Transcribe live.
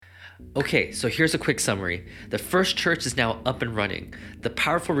Okay, so here's a quick summary. The first church is now up and running. The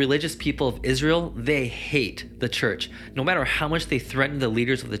powerful religious people of Israel, they hate the church. No matter how much they threaten the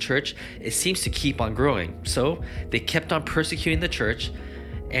leaders of the church, it seems to keep on growing. So they kept on persecuting the church,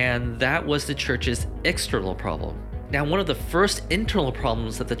 and that was the church's external problem. Now, one of the first internal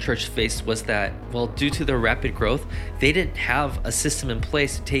problems that the church faced was that, well, due to their rapid growth, they didn't have a system in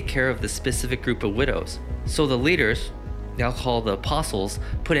place to take care of the specific group of widows. So the leaders, now called the apostles,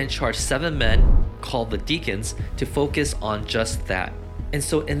 put in charge 7 men called the deacons to focus on just that. And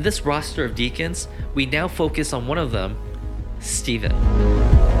so in this roster of deacons, we now focus on one of them, Stephen.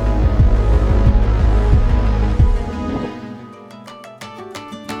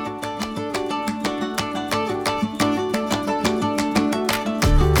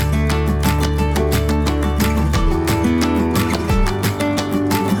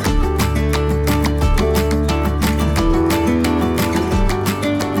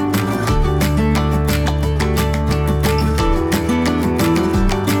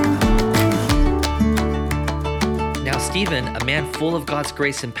 Stephen, a man full of God's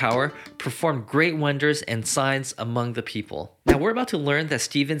grace and power, performed great wonders and signs among the people. Now, we're about to learn that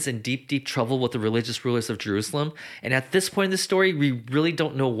Stephen's in deep, deep trouble with the religious rulers of Jerusalem, and at this point in the story, we really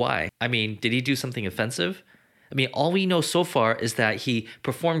don't know why. I mean, did he do something offensive? I mean, all we know so far is that he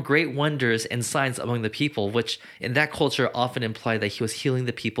performed great wonders and signs among the people, which in that culture often implied that he was healing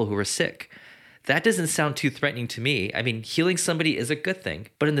the people who were sick. That doesn't sound too threatening to me. I mean, healing somebody is a good thing.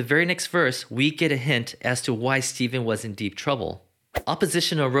 But in the very next verse, we get a hint as to why Stephen was in deep trouble.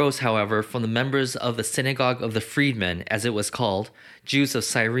 Opposition arose, however, from the members of the synagogue of the freedmen, as it was called, Jews of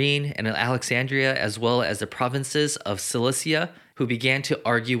Cyrene and Alexandria, as well as the provinces of Cilicia, who began to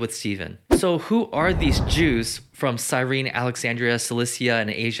argue with Stephen. So who are these Jews from Cyrene, Alexandria, Cilicia,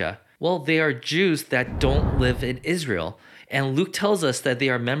 and Asia? Well, they are Jews that don't live in Israel. And Luke tells us that they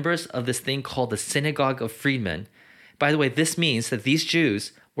are members of this thing called the synagogue of freedmen. By the way, this means that these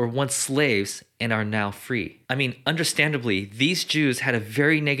Jews were once slaves and are now free. I mean, understandably, these Jews had a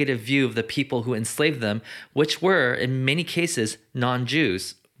very negative view of the people who enslaved them, which were, in many cases,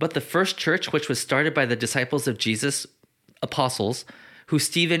 non-Jews. But the first church, which was started by the disciples of Jesus, apostles, who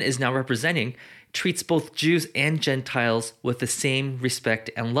Stephen is now representing, treats both Jews and Gentiles with the same respect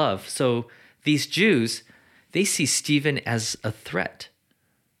and love. So these Jews, they see Stephen as a threat.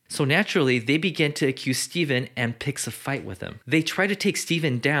 So naturally, they begin to accuse Stephen and picks a fight with him. They try to take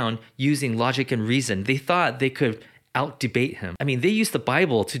Stephen down using logic and reason. They thought they could out-debate him. I mean, they used the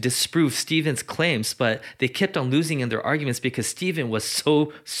Bible to disprove Stephen's claims, but they kept on losing in their arguments because Stephen was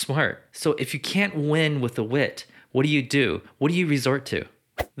so smart. So if you can't win with the wit, what do? What do you resort to?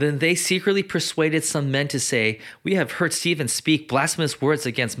 Then they secretly persuaded some men to say, "We have heard Stephen speak blasphemous words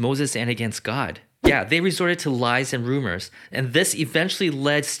against Moses and against God." Yeah, they resorted to lies and rumors, and this eventually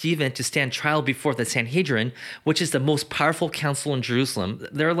led Stephen to stand trial before the Sanhedrin, which is the most powerful council in Jerusalem.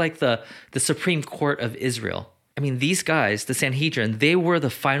 They're like the Supreme Court of Israel. I mean, these guys, the Sanhedrin, they were the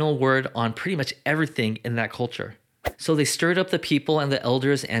final word on pretty much everything in that culture. So they stirred up the people and the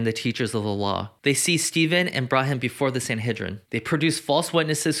elders and the teachers of the law. They seized Stephen and brought him before the Sanhedrin. They produced false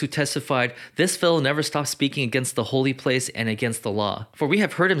witnesses who testified, "This fellow never stopped speaking against the holy place and against the law. For we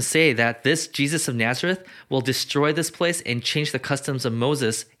have heard him say that this Jesus of Nazareth will destroy this place and change the customs of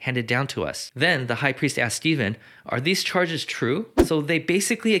Moses handed down to us." Then the high priest asked Stephen, "Are these charges true?" So they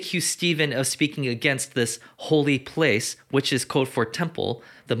basically accused Stephen of speaking against this holy place, which is code for temple,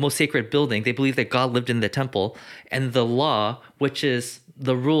 the most sacred building. They believe that God lived in the temple, and the law, which is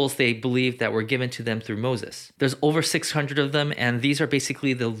the rules they believe that were given to them through Moses. There's over 600 of them, and these are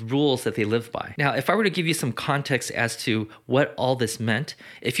basically the rules that they live by. Now, if I were to give you some context as to what all this meant,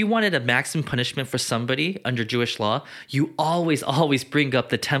 if you wanted a maximum punishment for somebody under Jewish law, you always bring up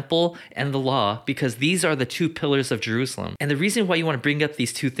the temple and the law, because these are the two pillars of Jerusalem. And the reason why you want to bring up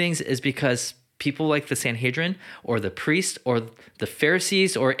these two things is because people like the Sanhedrin or the priests or the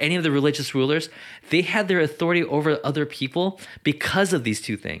Pharisees or any of the religious rulers, they had their authority over other people because of these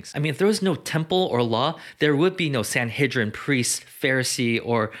two things. I mean, if there was no temple or law, there would be no Sanhedrin, priest, Pharisee,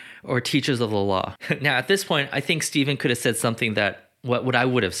 or teachers of the law. Now, at this point, I think Stephen could have said something that what I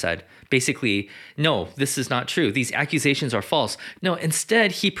would have said. Basically, no, this is not true. These accusations are false. No,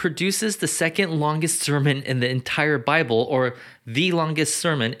 instead, he produces the second longest sermon in the entire Bible, or the longest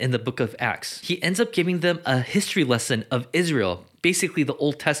sermon in the book of Acts. He ends up giving them a history lesson of Israel, basically the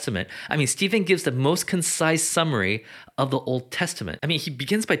Old Testament. I mean, Stephen gives the most concise summary of the Old Testament. I mean, he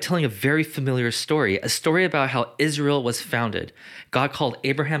begins by telling a very familiar story, a story about how Israel was founded. God called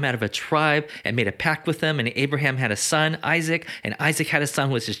Abraham out of a tribe and made a pact with them, and Abraham had a son, Isaac, and Isaac had a son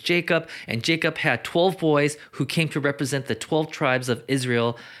who was just Jacob, and Jacob had 12 boys who came to represent the 12 tribes of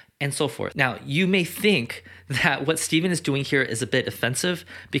Israel, and so forth. Now, you may think that what Stephen is doing here is a bit offensive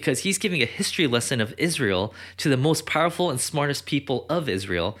because he's giving a history lesson of Israel to the most powerful and smartest people of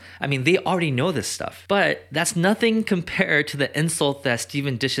Israel. I mean, they already know this stuff. But that's nothing compared to the insult that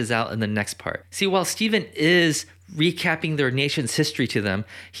Stephen dishes out in the next part. See, while Stephen is recapping their nation's history to them,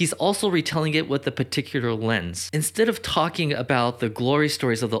 he's also retelling it with a particular lens. Instead of talking about the glory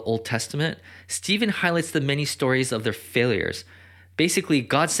stories of the Old Testament, Stephen highlights the many stories of their failures. Basically,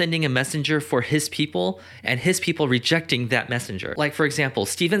 God sending a messenger for his people and his people rejecting that messenger. Like, for example,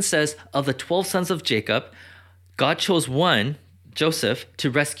 Stephen says of the 12 sons of Jacob, God chose one, Joseph, to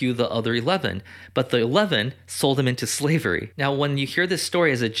rescue the other 11, but the 11 sold him into slavery. Now, when you hear this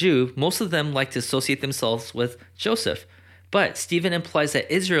story as a Jew, most of them like to associate themselves with Joseph. But Stephen implies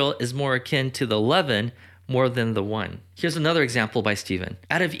that Israel is more akin to the 11 more than the one. Here's another example by Stephen.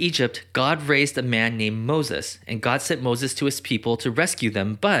 Out of Egypt, God raised a man named Moses, and God sent Moses to his people to rescue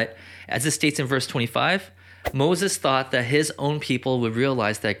them. But, as it states in verse 25, Moses thought that his own people would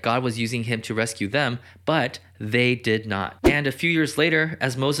realize that God was using him to rescue them, but they did not. And a few years later,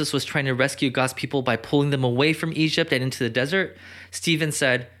 as Moses was trying to rescue God's people by pulling them away from Egypt and into the desert, Stephen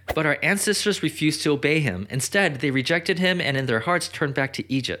said, "But our ancestors refused to obey him. Instead, they rejected him and in their hearts turned back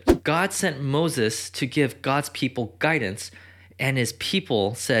to Egypt." God sent Moses to give God's people guidance, and his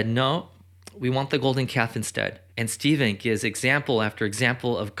people said, "No, we want the golden calf instead." And Stephen gives example after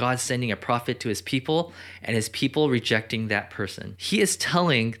example of God sending a prophet to his people and his people rejecting that person. He is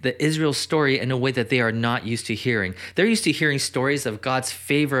telling the Israel story in a way that they are not used to hearing. They're used to hearing stories of God's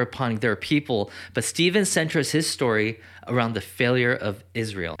favor upon their people, but Stephen centers his story around the failure of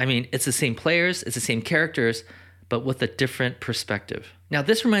Israel. I mean, it's the same players, it's the same characters, but with a different perspective. Now,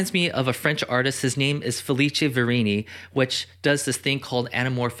 this reminds me of a French artist. His name is Felice Verini, which does this thing called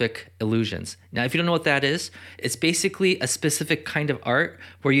anamorphic illusions. Now, if you don't know what that is, it's basically a specific kind of art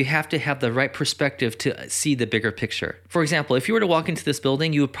where you have to have the right perspective to see the bigger picture. For example, if you were to walk into this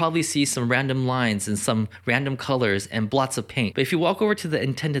building, you would probably see some random lines and some random colors and blots of paint. But if you walk over to the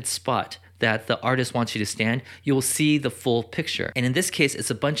intended spot that the artist wants you to stand, you will see the full picture. And in this case,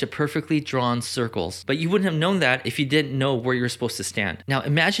 it's a bunch of perfectly drawn circles. But you wouldn't have known that if you didn't know where you were supposed to stand. Now,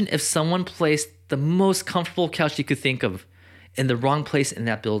 imagine if someone placed the most comfortable couch you could think of in the wrong place in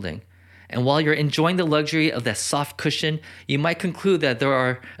that building. And while you're enjoying the luxury of that soft cushion, you might conclude that there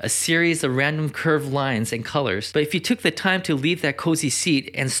are a series of random curved lines and colors. But if you took the time to leave that cozy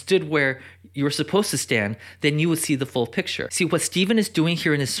seat and stood where you were supposed to stand, then you would see the full picture. See, what Stephen is doing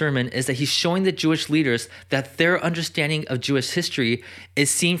here in his sermon is that he's showing the Jewish leaders that their understanding of Jewish history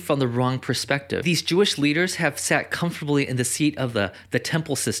is seen from the wrong perspective. These Jewish leaders have sat comfortably in the seat of the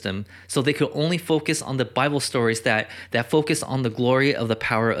temple system, so they could only focus on the Bible stories that focus on the glory of the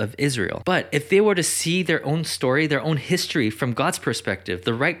power of Israel. But if they were to see their own story, their own history from God's perspective,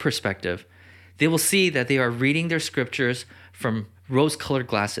 the right perspective, they will see that they are reading their scriptures from rose-colored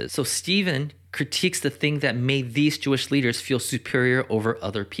glasses. So Stephen critiques the thing that made these Jewish leaders feel superior over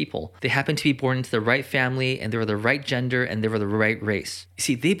other people. They happened to be born into the right family, and they were the right gender, and they were the right race. You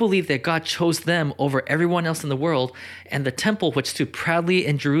see, they believed that God chose them over everyone else in the world, and the temple, which stood proudly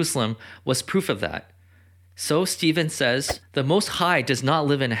in Jerusalem, was proof of that. So Stephen says, "The Most High does not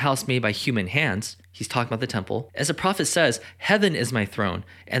live in a house made by human hands." He's talking about the temple. As the prophet says, "Heaven is my throne,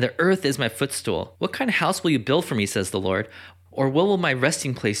 and the earth is my footstool. What kind of house will you build for me, says the Lord? Or what will my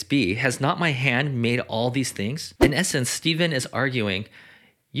resting place be? Has not my hand made all these things?" In essence, Stephen is arguing,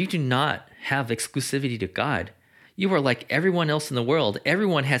 you do not have exclusivity to God. You are like everyone else in the world.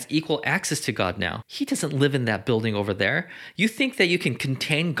 Everyone has equal access to God now. He doesn't live in that building over there. You think that you can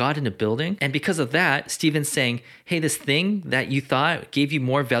contain God in a building? And because of that, Stephen's saying, hey, this thing that you thought gave you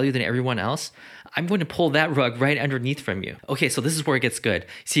more value than everyone else, I'm going to pull that rug right underneath from you. Okay, so this is where it gets good.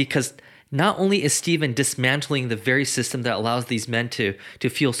 See, because not only is Stephen dismantling the very system that allows these men to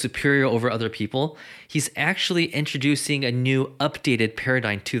feel superior over other people, he's actually introducing a new updated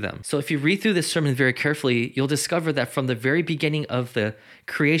paradigm to them. So if you read through this sermon very carefully, you'll discover that from the very beginning of the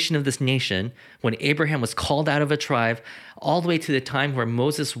creation of this nation, when Abraham was called out of a tribe, all the way to the time where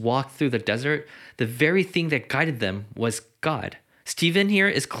Moses walked through the desert, the very thing that guided them was God. Stephen here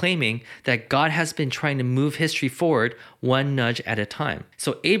is claiming that God has been trying to move history forward one nudge at a time.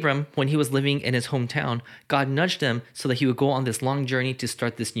 So Abram, when he was living in his hometown, God nudged him so that he would go on this long journey to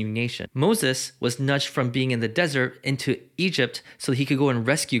start this new nation. Moses was nudged from being in the desert into Egypt so that he could go and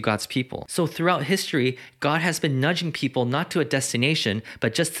rescue God's people. So throughout history, God has been nudging people not to a destination,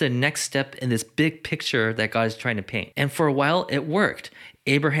 but just to the next step in this big picture that God is trying to paint. And for a while, it worked.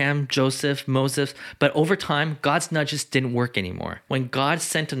 Abraham, Joseph, Moses, but over time, God's nudges didn't work anymore. When God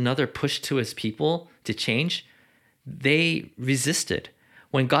sent another push to his people to change, they resisted.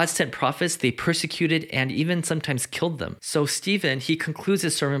 When God sent prophets, they persecuted and even sometimes killed them. So Stephen, he concludes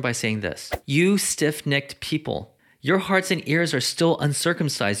his sermon by saying this: "You stiff-necked people, your hearts and ears are still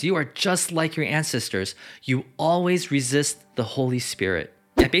uncircumcised. You are just like your ancestors. You always resist the Holy Spirit."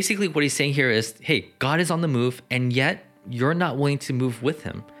 And basically what he's saying here is, hey, God is on the move, and yet you're not willing to move with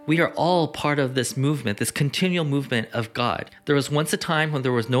him. We are all part of this movement, this continual movement of God. There was once a time when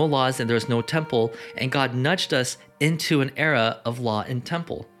there was no laws and there was no temple, and God nudged us into an era of law and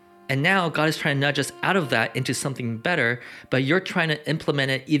temple. And now God is trying to nudge us out of that into something better, but you're trying to implement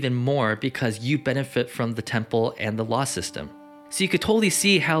it even more because you benefit from the temple and the law system. So you could totally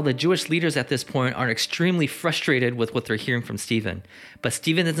see how the Jewish leaders at this point are extremely frustrated with what they're hearing from Stephen. But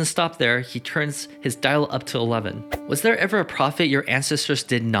Stephen doesn't stop there. He turns his dial up to 11. Was there ever a prophet your ancestors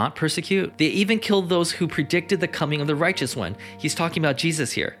did not persecute? They even killed those who predicted the coming of the righteous one. He's talking about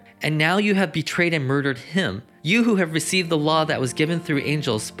Jesus here. And now you have betrayed and murdered him. You who have received the law that was given through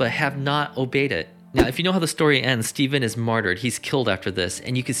angels, but have not obeyed it. Now, if you know how the story ends, Stephen is martyred. He's killed after this,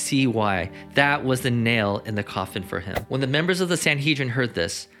 and you can see why. That was the nail in the coffin for him. When the members of the Sanhedrin heard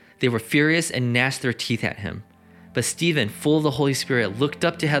this, they were furious and gnashed their teeth at him. But Stephen, full of the Holy Spirit, looked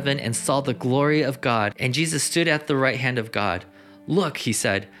up to heaven and saw the glory of God, and Jesus stood at the right hand of God. "Look," he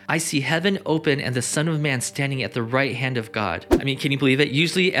said, "I see heaven open and the Son of Man standing at the right hand of God." I mean, can you believe it?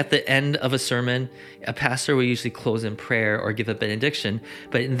 Usually at the end of a sermon, a pastor will usually close in prayer or give a benediction.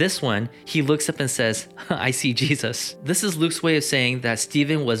 But in this one, he looks up and says, "I see Jesus." This is Luke's way of saying that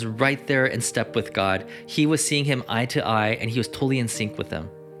Stephen was right there in step with God. He was seeing him eye to eye, and he was totally in sync with him.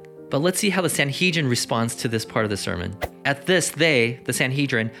 But let's see how the Sanhedrin responds to this part of the sermon. At this, they, the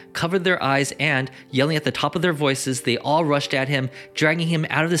Sanhedrin, covered their eyes and, yelling at the top of their voices, they all rushed at him, dragging him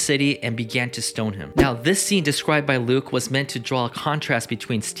out of the city and began to stone him. Now, this scene described by Luke was meant to draw a contrast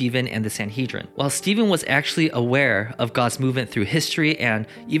between Stephen and the Sanhedrin. While Stephen was actually aware of God's movement through history and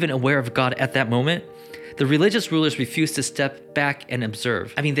even aware of God at that moment, the religious rulers refused to step back and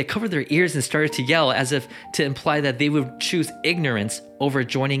observe. I mean, they covered their ears and started to yell as if to imply that they would choose ignorance over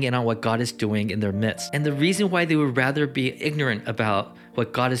joining in on what God is doing in their midst. And the reason why they would rather be ignorant about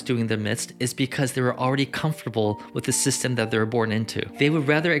what God is doing in their midst is because they were already comfortable with the system that they were born into. They would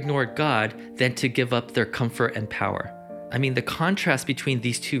rather ignore God than to give up their comfort and power. I mean, the contrast between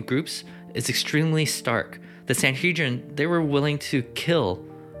these two groups is extremely stark. The Sanhedrin, they were willing to kill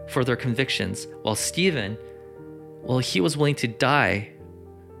for their convictions, while Stephen, well, he was willing to die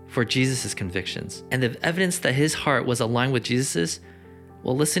for Jesus' convictions. And the evidence that his heart was aligned with Jesus's,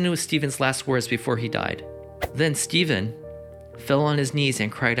 well, listen to Stephen's last words before he died. Then Stephen fell on his knees and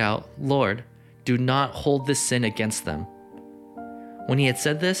cried out, "Lord, do not hold this sin against them." When he had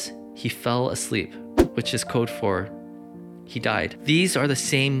said this, he fell asleep, which is code for he died. These are the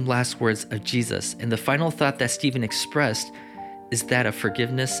same last words of Jesus, and the final thought that Stephen expressed is that of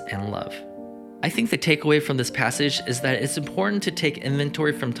forgiveness and love. I think the takeaway from this passage is that it's important to take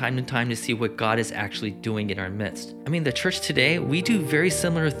inventory from time to time to see what God is actually doing in our midst. I mean, the church today, we do very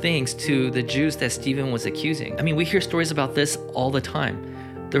similar things to the Jews that Stephen was accusing. I mean, we hear stories about this all the time.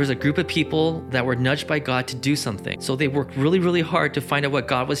 There was a group of people that were nudged by God to do something. So they worked really, really hard to find out what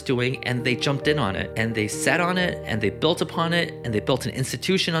God was doing, and they jumped in on it, and they sat on it, and they built upon it, and they built an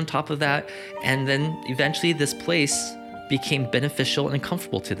institution on top of that. And then eventually this place became beneficial and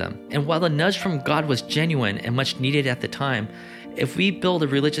comfortable to them. And while the nudge from God was genuine and much needed at the time, if we build a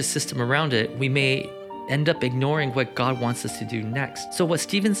religious system around it, we may end up ignoring what God wants us to do next. So what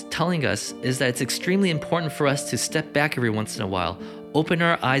Stephen's telling us is that it's extremely important for us to step back every once in a while, open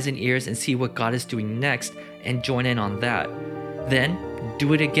our eyes and ears and see what God is doing next and join in on that. Then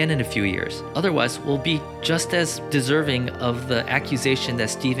do it again in a few years. Otherwise, we'll be just as deserving of the accusation that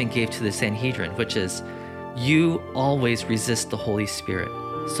Stephen gave to the Sanhedrin, which is, you always resist the Holy Spirit.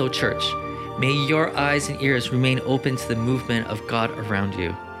 So church, may your eyes and ears remain open to the movement of God around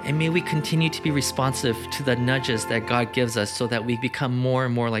you. And may we continue to be responsive to the nudges that God gives us so that we become more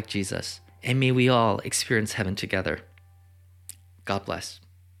and more like Jesus. And may we all experience heaven together. God bless.